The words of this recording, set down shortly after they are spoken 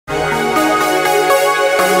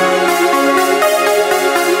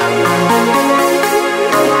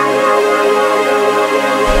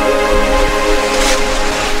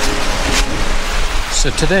So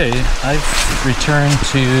today I've returned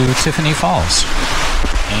to Tiffany Falls,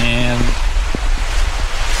 and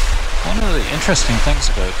one of the interesting things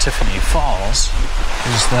about Tiffany Falls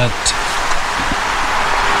is that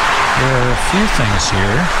there are a few things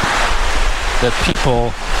here that people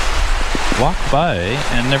walk by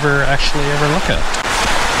and never actually ever look at.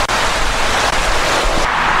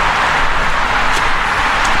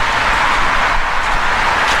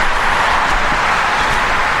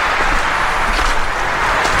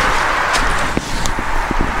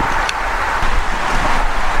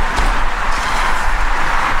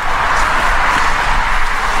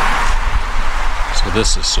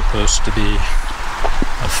 This is supposed to be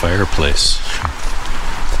a fireplace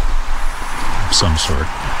of some sort.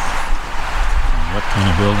 What kind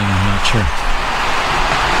of building, I'm not sure.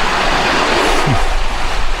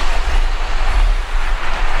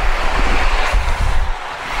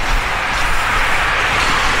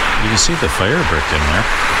 You can see the fire brick in there.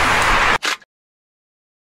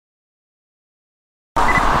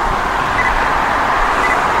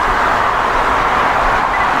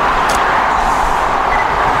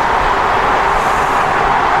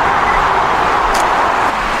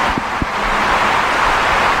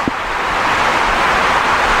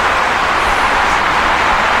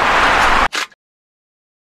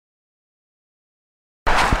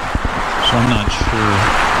 So I'm not sure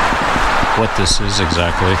what this is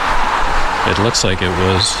exactly. It looks like it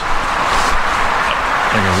was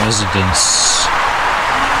like a residence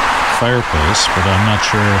fireplace, but I'm not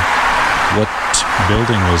sure what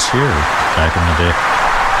building was here back in the day.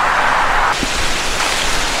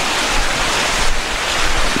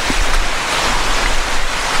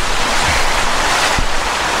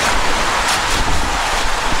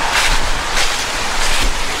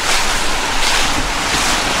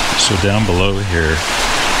 So down below here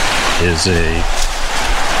is a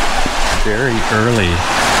very early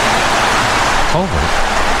culvert.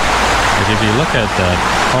 Like if you look at that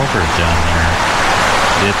culvert down there,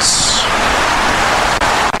 it's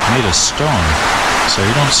made of stone. So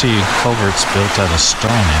you don't see culverts built out of stone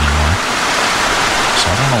anymore. So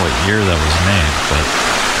I don't know what year that was made, but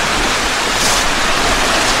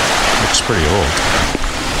it looks pretty old.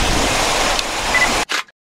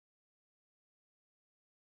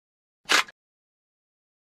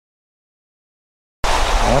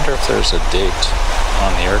 I wonder if there's a date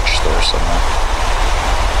on the arch there somewhere.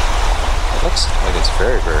 It looks like it's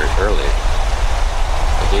very, very early.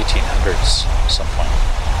 Like 1800s at some point.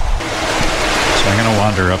 So I'm going to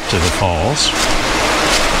wander up to the falls.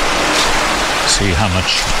 See how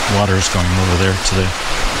much water is going over there today.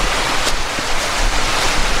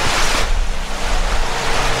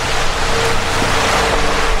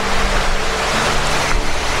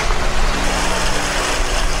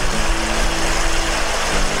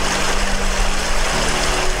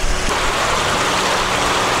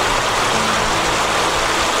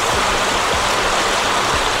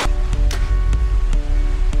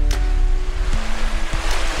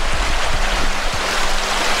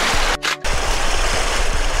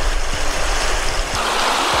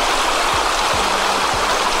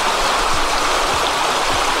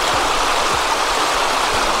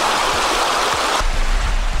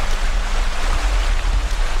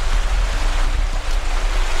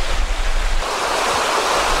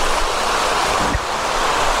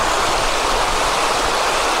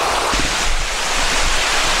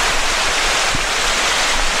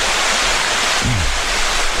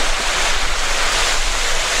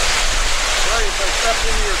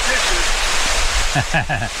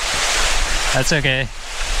 That's okay.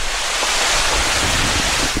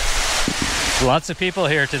 Lots of people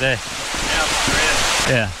here today.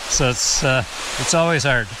 Yeah, so it's always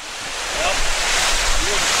hard.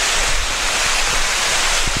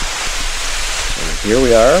 So here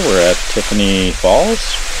we are. We're at Tiffany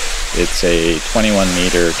Falls. It's a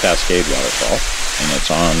 21-meter cascade waterfall, and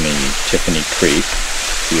it's on the Tiffany Creek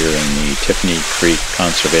here in the Tiffany Creek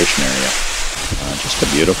Conservation Area. Just a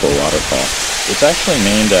beautiful waterfall. It's actually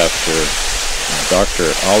named after Dr.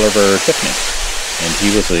 Oliver Tiffany, and he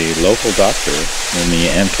was a local doctor in the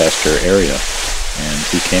Ancaster area, and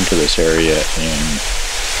he came to this area in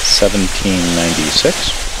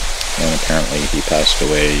 1796, and apparently he passed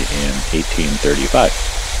away in 1835.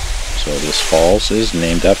 So this falls is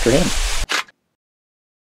named after him.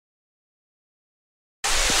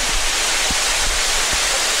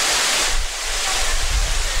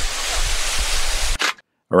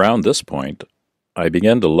 Around this point, I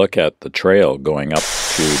began to look at the trail going up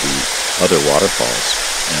to the other waterfalls,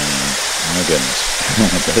 and my goodness,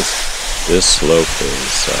 this slope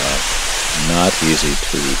is not easy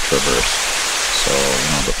to traverse. so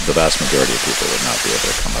the vast majority of people would not be able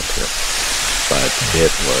to come up here. But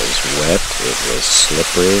it was wet, it was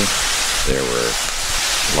slippery, there were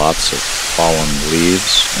lots of fallen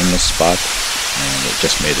leaves in this spot, and it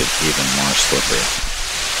just made it even more slippery.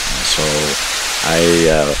 And so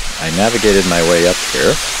I navigated my way up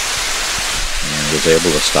here and was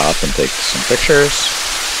able to stop and take some pictures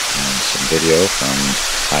and some video from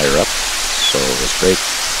higher up. So it was a great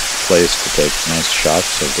place to take nice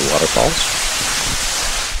shots of the waterfalls.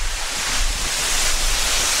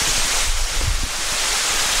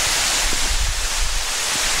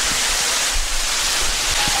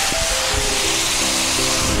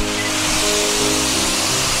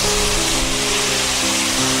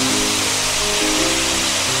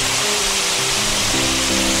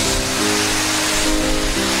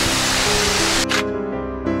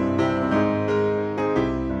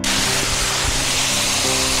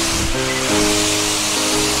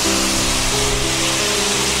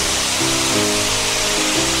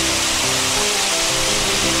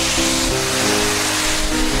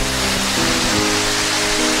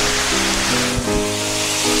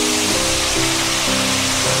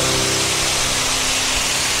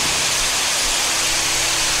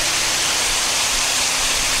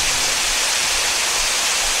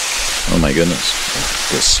 Oh my goodness,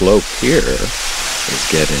 the slope here is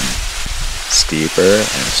getting steeper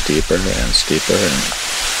and steeper and steeper, and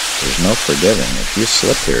there's no forgiving. If you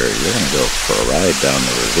slip here, you're going to go for a ride down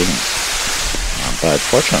the ravine. But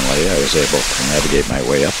fortunately, I was able to navigate my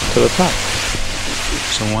way up to the top.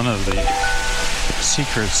 So one of the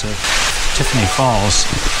secrets of Tiffany Falls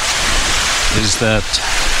is that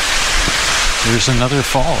there's another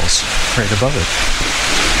falls right above it.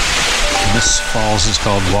 And this falls is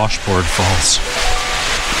called Washboard Falls.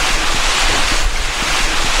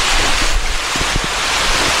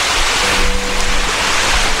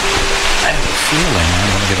 I have a feeling I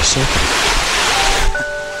want to get a soaking.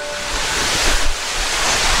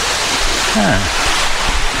 Alright.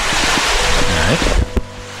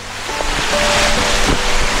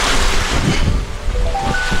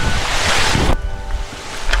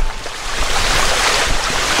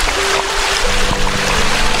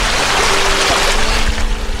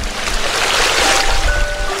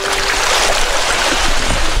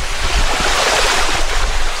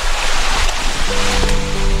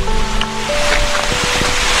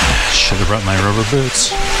 Should have brought my rubber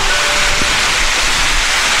boots.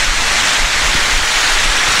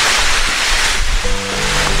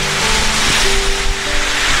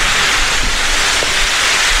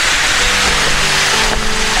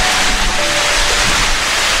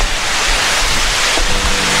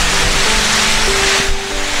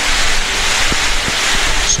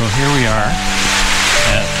 So here we are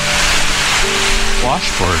at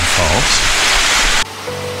Washboard Falls.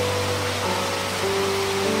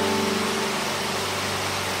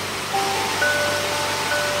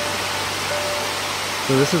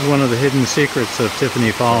 So this is one of the hidden secrets of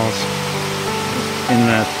Tiffany Falls, in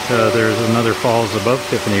that there's another falls above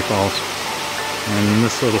Tiffany Falls, and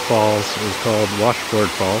this little falls is called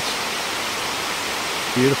Washboard Falls.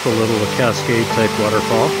 Beautiful little cascade type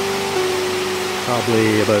waterfall,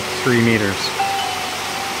 probably about 3 meters.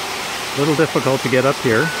 A little difficult to get up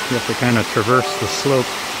here. You have to kind of traverse the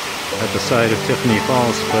slope at the side of Tiffany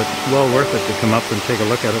Falls, but well worth it to come up and take a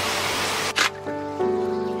look at it.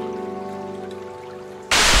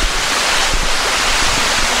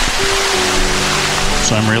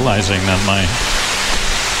 So I'm realizing that my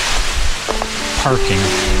parking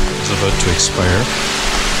is about to expire.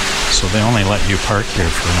 So they only let you park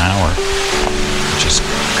here for an hour, which is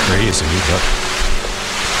crazy, but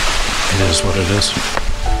it is what it is.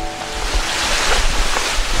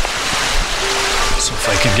 So if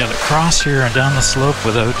I can get across here and down the slope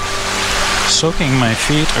without soaking my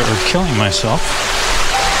feet or killing myself,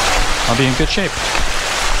 I'll be in good shape.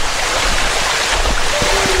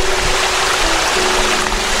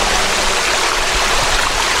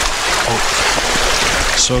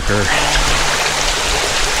 Soaker.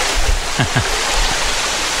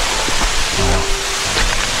 Oh well.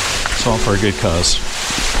 It's all for a good cause.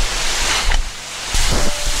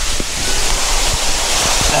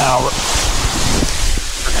 Now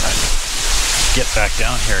we're gonna get back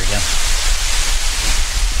down here again.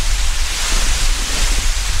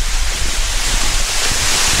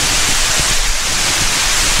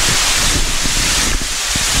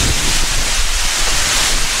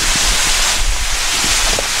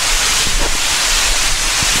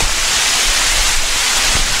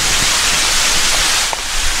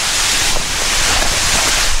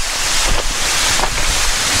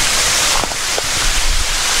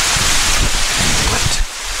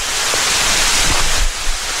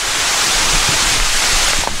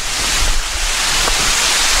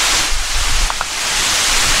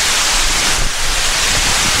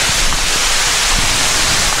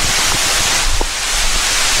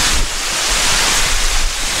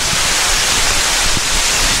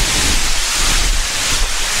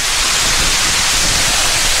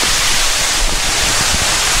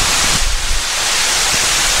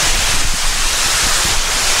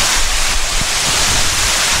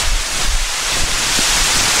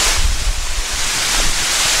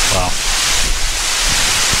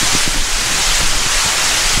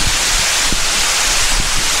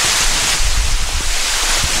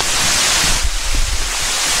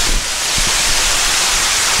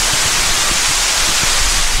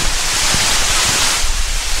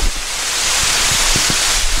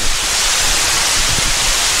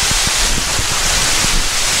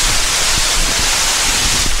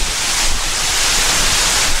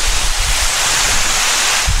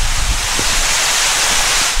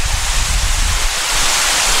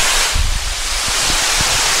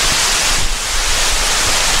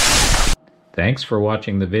 Thanks for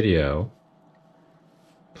watching the video.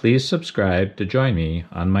 Please subscribe to join me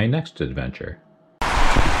on my next adventure.